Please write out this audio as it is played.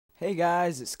Hey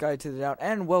guys, it's Sky to the Doubt,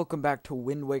 and welcome back to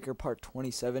Wind Waker Part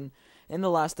 27. In the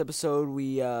last episode,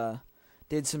 we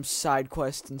did some side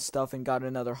quests and stuff and got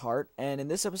another heart. And in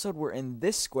this episode, we're in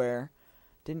this square.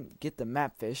 Didn't get the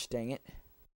map fish, dang it.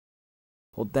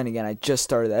 Well, then again, I just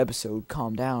started the episode.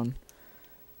 Calm down.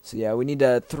 So yeah, we need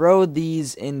to throw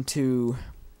these into...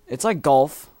 It's like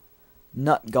golf.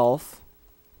 Nut golf.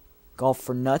 Golf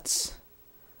for nuts.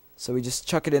 So we just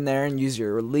chuck it in there and use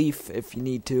your leaf if you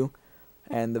need to.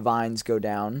 And the vines go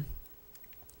down.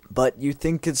 But you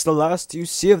think it's the last you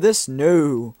see of this?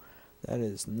 No, that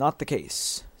is not the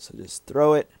case. So just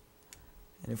throw it.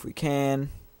 And if we can,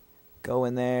 go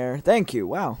in there. Thank you.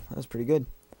 Wow, that was pretty good.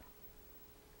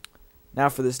 Now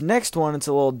for this next one, it's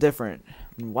a little different.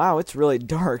 Wow, it's really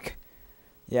dark.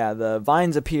 Yeah, the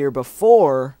vines appear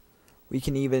before we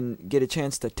can even get a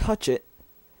chance to touch it.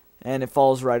 And it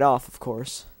falls right off, of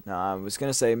course. Now, I was going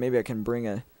to say maybe I can bring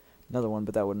another one,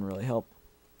 but that wouldn't really help.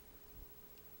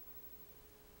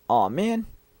 Aw, man.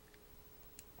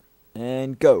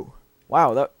 And go.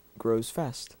 Wow, that grows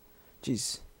fast.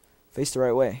 Jeez. Face the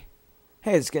right way.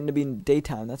 Hey, it's getting to be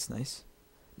daytime. That's nice.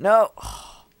 No.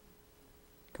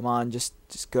 Come on, just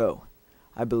go.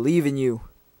 I believe in you.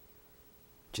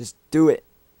 Just do it.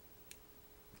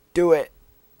 Do it.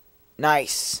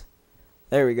 Nice.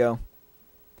 There we go.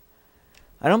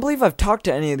 I don't believe I've talked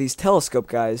to any of these telescope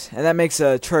guys. And that makes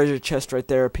a treasure chest right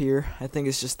there appear. I think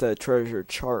it's just a treasure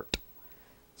chart.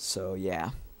 So,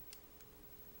 yeah.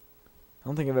 I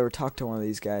don't think I've ever talked to one of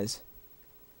these guys.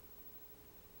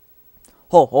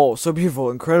 Oh, so beautiful.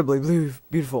 Incredibly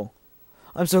beautiful.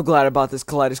 I'm so glad I bought this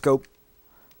kaleidoscope.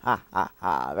 Ha, ha,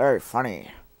 ha. Very funny.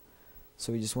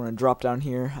 So we just want to drop down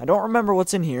here. I don't remember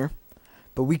what's in here.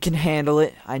 But we can handle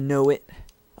it. I know it.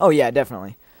 Oh, yeah,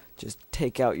 definitely. Just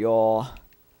take out your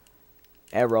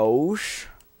arrows.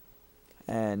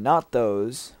 And not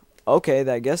those. Okay,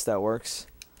 I guess that works.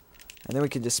 And then we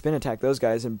can just spin attack those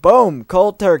guys, and boom!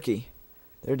 Cold turkey.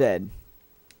 They're dead.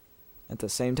 At the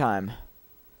same time.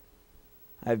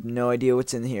 I have no idea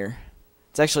what's in here.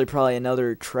 It's actually probably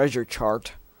another treasure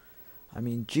chart. I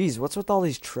mean, geez, what's with all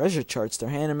these treasure charts? They're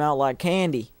handing them out like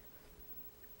candy.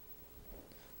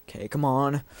 Okay, come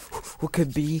on. What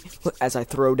could be? As I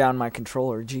throw down my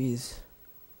controller, geez.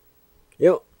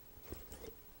 Yep.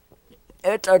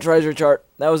 It's a treasure chart.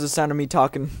 That was the sound of me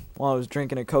talking while I was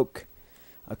drinking a Coke.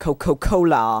 A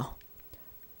Coca-Cola.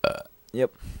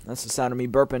 Yep, that's the sound of me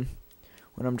burping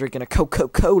when I'm drinking a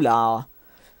Coca-Cola.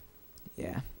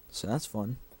 Yeah, so that's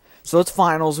fun. So it's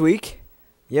finals week.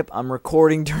 Yep, I'm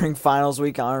recording during finals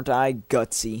week, aren't I?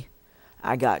 Gutsy.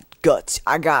 I got guts.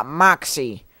 I got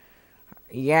moxie.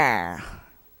 Yeah.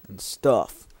 And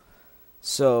stuff.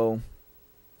 So,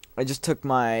 I just took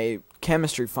my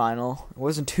chemistry final. It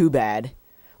wasn't too bad.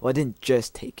 Well, I didn't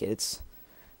just take it. It's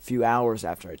a few hours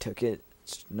after I took it.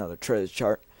 It's another treasure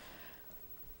chart.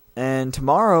 And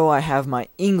tomorrow I have my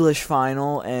English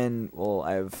final, and well,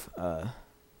 I have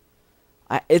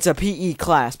it's a PE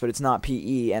class, but it's not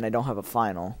PE, and I don't have a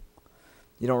final.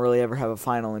 You don't really ever have a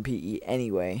final in PE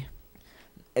anyway.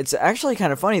 It's actually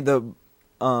kind of funny. The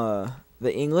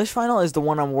English final is the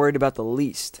one I'm worried about the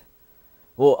least.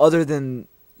 Well, other than,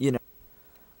 you know,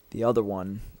 the other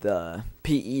one, the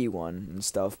PE one and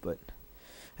stuff, but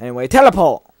anyway,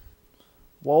 teleport.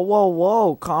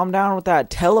 Whoa, calm down with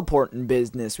that teleporting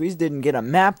business. We just didn't get a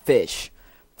map fish,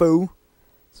 foo.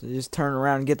 So just turn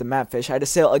around and get the map fish. I had to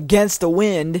sail against the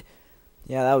wind.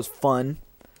 Yeah, that was fun.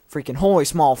 Freaking holy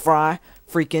small fry.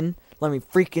 Freaking, let me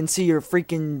freaking see your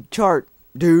freaking chart,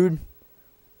 dude.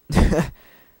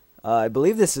 I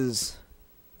believe this is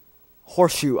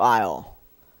Horseshoe Isle.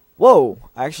 Whoa,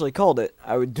 I actually called it.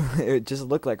 It just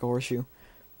looked like a horseshoe.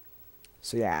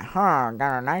 So yeah,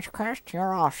 got a nice quest?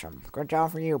 You're awesome. Good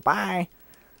job for you. Bye.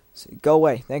 So go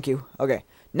away. Thank you. Okay,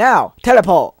 now,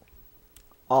 teleport.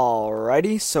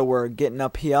 Alrighty, so we're getting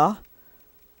up here.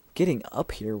 Getting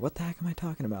up here? What the heck am I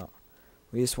talking about?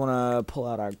 We just want to pull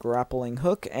out our grappling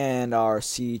hook and our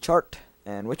sea chart.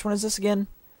 And which one is this again?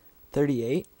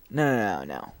 38?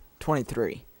 No.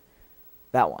 23.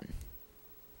 That one.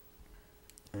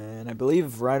 And I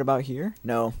believe right about here.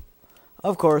 No.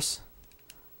 Of course.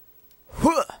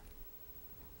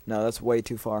 No, that's way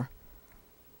too far.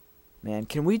 Man,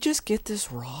 can we just get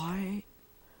this right?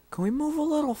 Can we move a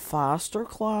little faster,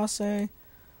 class A?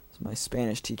 As my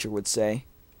Spanish teacher would say.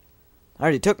 I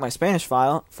already took my Spanish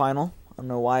final. I don't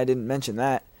know why I didn't mention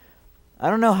that. I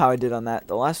don't know how I did on that.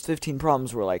 The last 15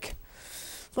 problems were like,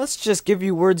 let's just give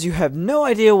you words you have no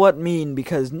idea what mean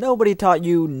because nobody taught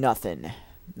you nothing.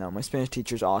 No, my Spanish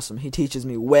teacher's awesome. He teaches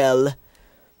me well.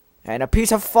 And a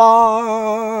piece of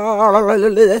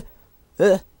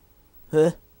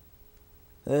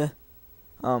How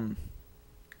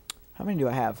many do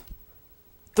I have?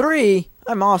 3.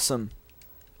 I'm awesome.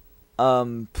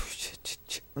 I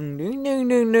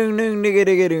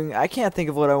can't think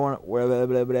of what I want.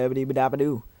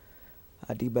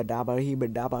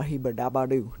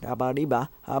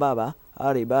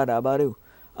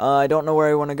 I don't know where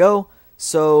I want to go,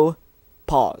 so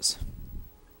pause.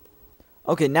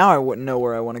 Okay, now I wouldn't know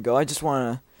where I want to go. I just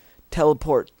want to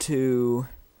teleport to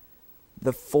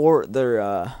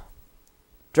the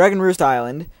Dragon Roost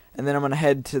Island, and then I'm going to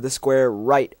head to the square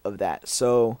right of that.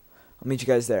 So I'll meet you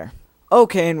guys there.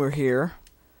 Okay, and we're here.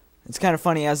 It's kind of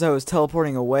funny, as I was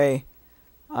teleporting away,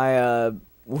 I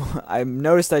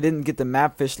noticed I didn't get the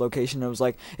mapfish location. I was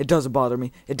like, it doesn't bother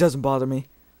me. It doesn't bother me.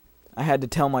 I had to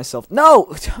tell myself,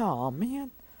 no! Oh,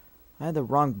 man. I had the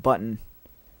wrong button.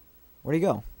 Where'd he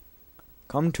go?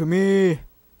 Come to me.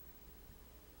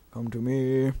 Come to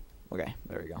me. Okay,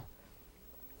 there we go.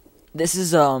 This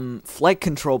is flight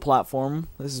control platform.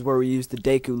 This is where we use the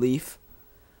Deku Leaf.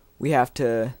 We have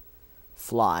to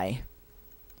fly.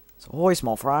 So, hoy,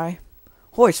 small fry.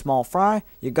 Hoy, small fry.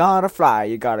 You gotta fly.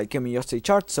 You gotta give me your sea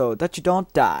chart so that you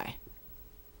don't die.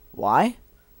 Why?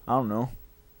 I don't know.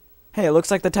 Hey, it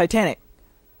looks like the Titanic.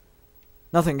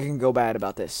 Nothing can go bad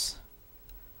about this.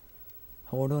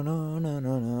 Hold on,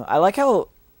 no. I like how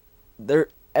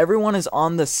everyone is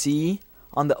on the sea,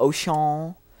 on the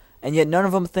ocean, and yet none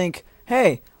of them think,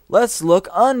 hey, let's look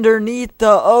underneath the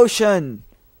ocean.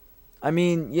 I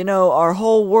mean, you know, our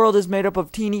whole world is made up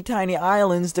of teeny tiny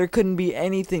islands. There couldn't be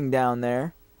anything down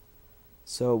there.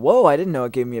 So, whoa, I didn't know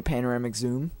it gave me a panoramic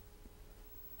zoom.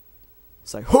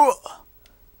 It's like, huh,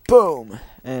 boom.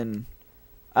 And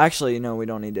actually, no, we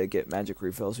don't need to get magic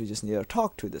refills. We just need to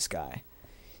talk to this guy.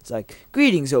 It's like,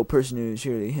 greetings, O person who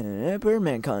surely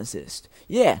Birdman consist.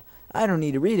 Yeah, I don't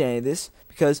need to read any of this,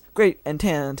 because great and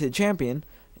talented champion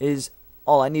is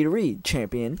all I need to read,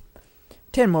 champion.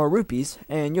 10 more rupees,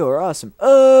 and you're awesome.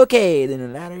 Okay, then a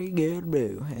ladder good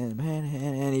blue.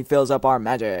 And he fills up our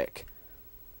magic.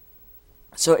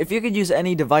 So, if you could use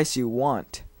any device you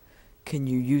want, can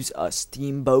you use a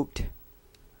steamboat?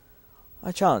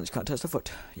 A challenge contest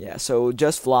afoot. Yeah, so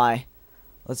just fly.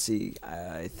 Let's see,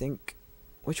 I think...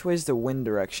 Which way is the wind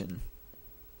direction?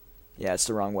 Yeah, it's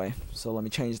the wrong way. So let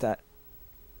me change that.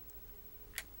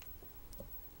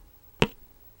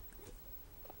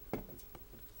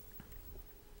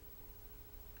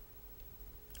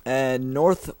 And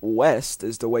northwest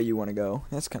is the way you want to go.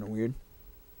 That's kind of weird.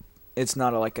 It's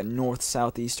not like a north,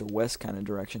 south, east, or west kind of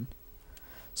direction.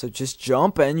 So just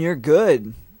jump and you're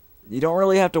good. You don't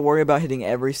really have to worry about hitting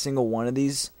every single one of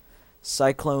these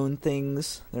cyclone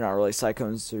things. They're not really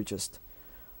cyclones, they're just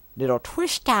little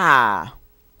twister.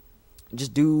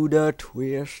 Just do the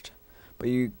twist. But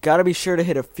you gotta be sure to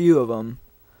hit a few of them.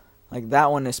 Like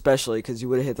that one especially, because you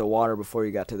would have hit the water before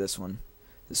you got to this one.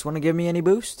 This one to give me any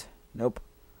boost? Nope.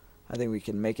 I think we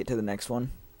can make it to the next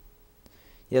one.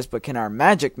 Yes, but can our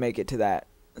magic make it to that?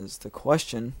 Is the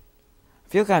question.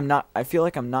 I feel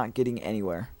like I'm not getting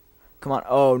anywhere. Come on.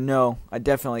 Oh no. I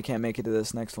definitely can't make it to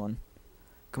this next one.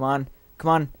 Come on. Come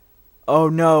on. Oh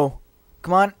no.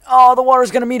 Come on. Oh, the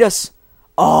water's gonna meet us.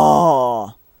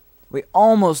 Oh. We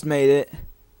almost made it.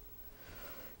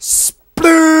 Sploosh!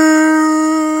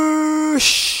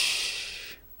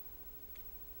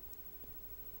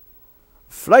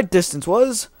 Flight distance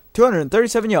was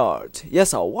 237 yards.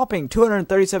 Yes, a whopping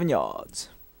 237 yards.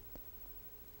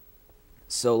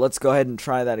 So let's go ahead and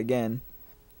try that again.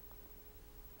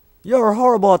 You're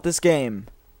horrible at this game.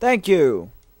 Thank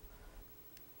you.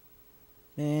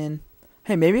 And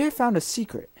hey, maybe I found a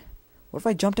secret. What if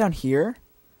I jump down here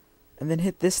and then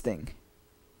hit this thing?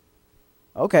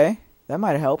 Okay, that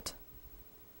might have helped.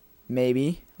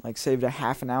 Maybe. Like saved a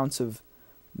half an ounce of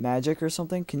magic or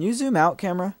something. Can you zoom out,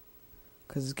 camera?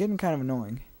 Because it's getting kind of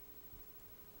annoying.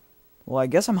 Well, I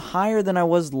guess I'm higher than I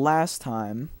was last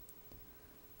time.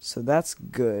 So that's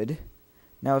good.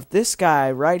 Now, if this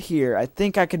guy right here, I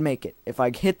think I could make it. If I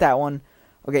hit that one,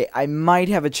 okay, I might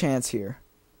have a chance here.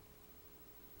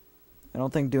 I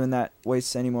don't think doing that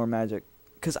wastes any more magic.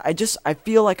 Because I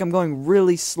feel like I'm going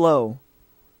really slow.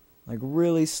 Like,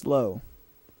 really slow.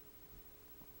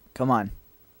 Come on.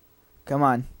 Come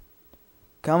on.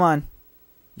 Come on.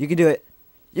 You can do it.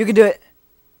 You can do it.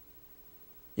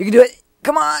 You can do it.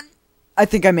 Come on. I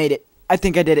think I made it. I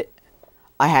think I did it.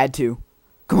 I had to.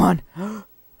 Come on.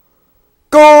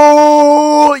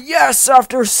 Goal! Yes,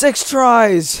 after 6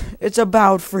 tries. It's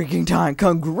about freaking time.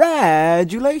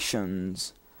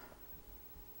 Congratulations.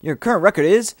 Your current record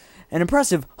is an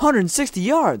impressive 160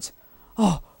 yards.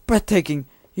 Oh, breathtaking.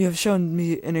 You have shown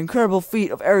me an incredible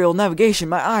feat of aerial navigation.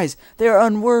 My eyes, they are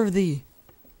unworthy.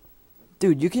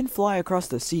 Dude, you can fly across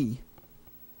the sea.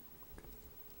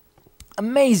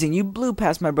 Amazing! You blew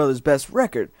past my brother's best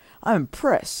record. I'm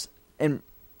impressed. In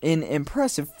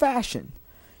impressive fashion.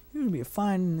 You would be a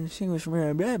fine distinguished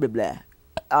blah blah blah.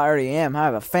 I already am. I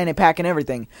have a fanny pack and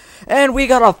everything. And we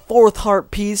got a 4th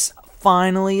heart piece.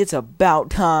 Finally, it's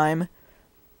about time.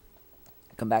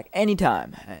 Come back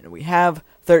anytime. And we have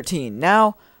 13.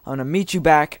 Now, I'm going to meet you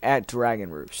back at Dragon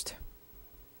Roost.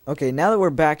 Okay, now that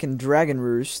we're back in Dragon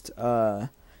Roost,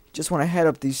 just want to head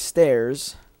up these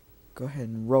stairs. Go ahead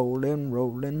and roll in.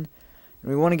 And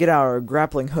we want to get our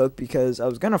grappling hook because I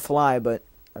was going to fly, but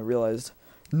I realized,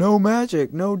 no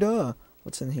magic, no duh.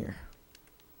 What's in here?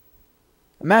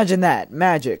 Imagine that,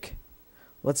 magic.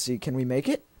 Let's see, can we make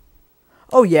it?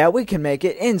 Oh yeah, we can make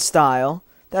it, in style.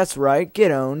 That's right,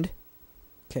 get owned.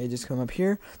 Okay, just come up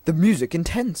here. The music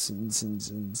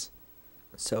intenses.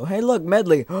 So, hey look,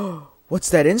 Medley. What's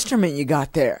that instrument you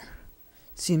got there?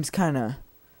 Seems kinda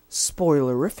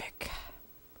spoilerific.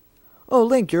 Oh,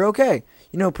 Link, you're okay.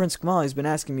 You know Prince Kamali's been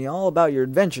asking me all about your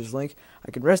adventures, Link.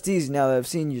 I can rest easy now that I've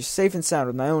seen you safe and sound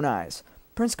with my own eyes.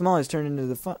 Prince Kamali's turned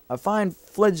into a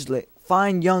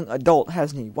fine young adult,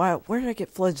 hasn't he? Wow, where did I get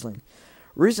fledgling?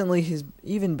 Recently, he's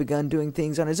even begun doing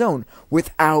things on his own,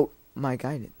 without my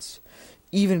guidance.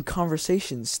 Every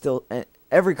conversation still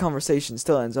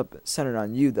ends up centered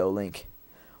on you, though, Link.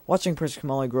 Watching Prince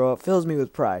Kamali grow up fills me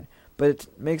with pride, but it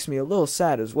makes me a little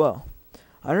sad as well.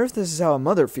 I wonder if this is how a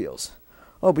mother feels.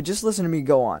 Oh, but just listen to me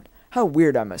go on. How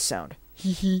weird I must sound.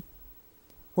 Hee hee.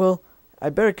 Well,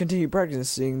 I'd better continue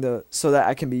practicing so that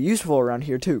I can be useful around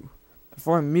here, too.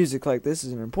 Performing music like this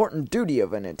is an important duty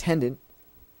of an attendant.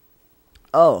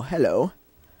 Oh, hello.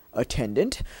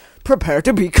 Attendant? Prepare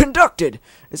to be conducted!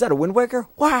 Is that a Wind Waker?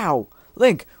 Wow!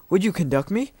 Link, would you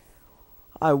conduct me?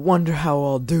 I wonder how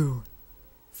I'll do.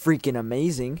 Freaking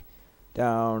amazing.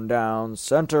 Down, down,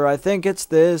 center, I think it's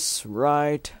this.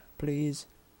 Right, please.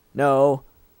 No.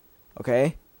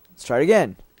 Okay, let's try it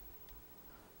again.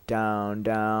 Down,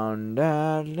 down,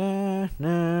 da, da,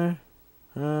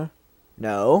 da,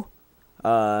 no.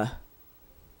 Are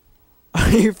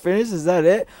you finished? Is that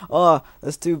it? Oh,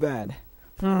 that's too bad.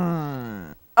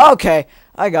 Okay,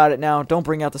 I got it now. Don't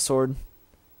bring out the sword.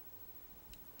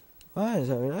 What is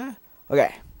that?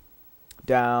 Okay.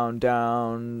 Down,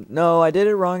 down. No, I did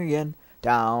it wrong again.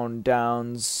 Down,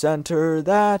 down, center,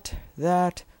 that.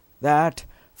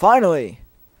 Finally!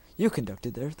 You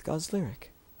conducted the Earth God's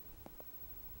lyric.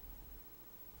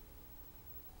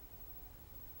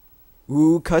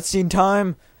 Ooh, cutscene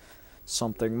time!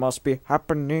 Something must be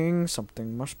happening.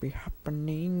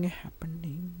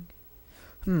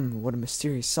 What a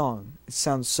mysterious song. It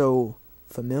sounds so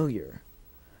familiar.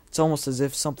 It's almost as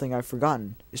if something I've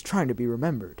forgotten is trying to be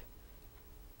remembered.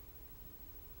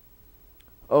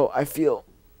 Oh, I feel...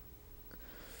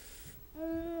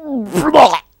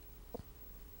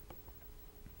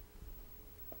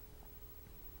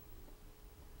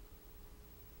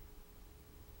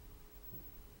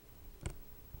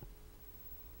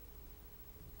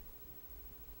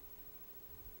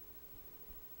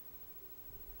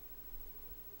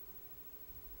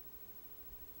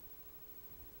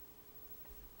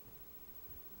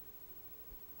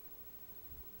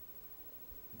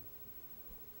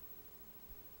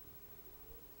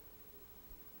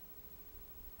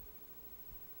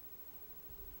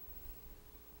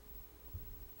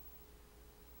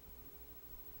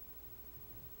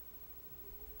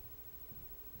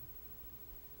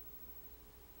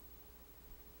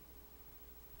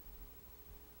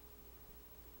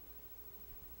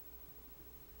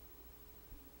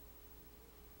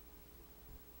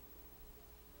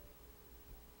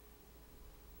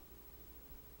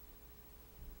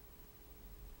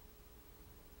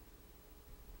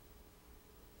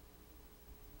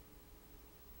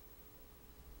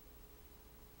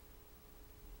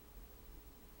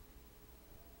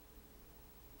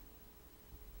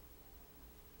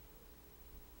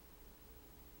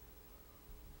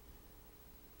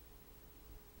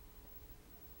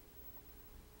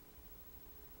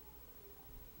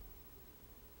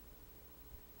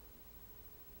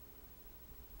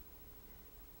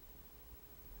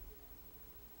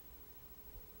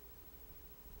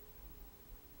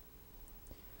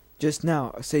 Just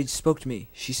now, a sage spoke to me.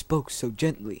 She spoke so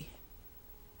gently.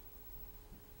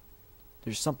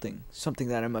 There's something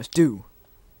that I must do.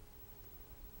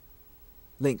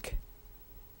 Link,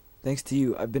 thanks to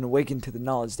you, I've been awakened to the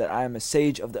knowledge that I am a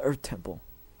sage of the Earth Temple.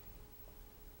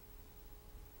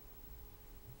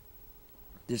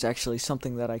 There's actually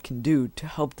something that I can do to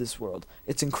help this world.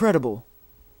 It's incredible.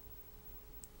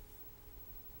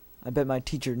 I bet my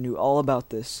teacher knew all about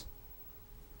this.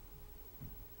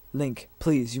 Link,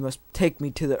 please, you must take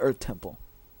me to the Earth Temple.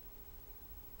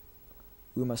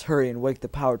 We must hurry and wake the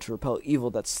power to repel evil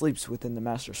that sleeps within the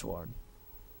Master Sword.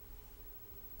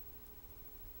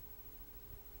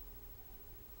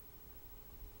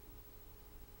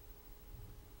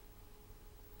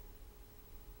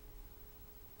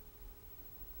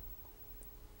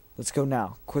 Let's go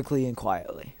now, quickly and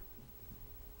quietly.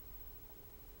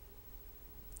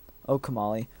 Oh,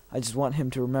 Kamali, I just want him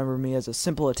to remember me as a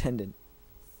simple attendant.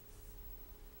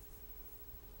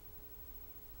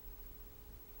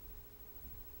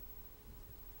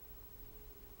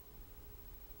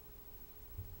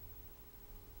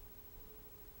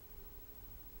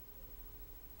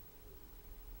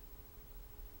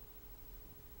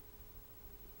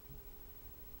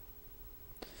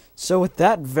 So with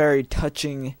that very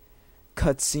touching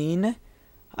cutscene,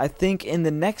 I think in the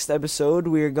next episode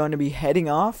we are going to be heading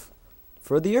off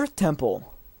for the Earth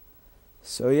Temple.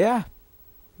 So yeah,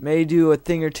 may do a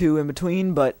thing or two in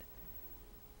between, but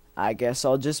I guess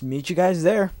I'll just meet you guys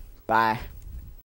there. Bye.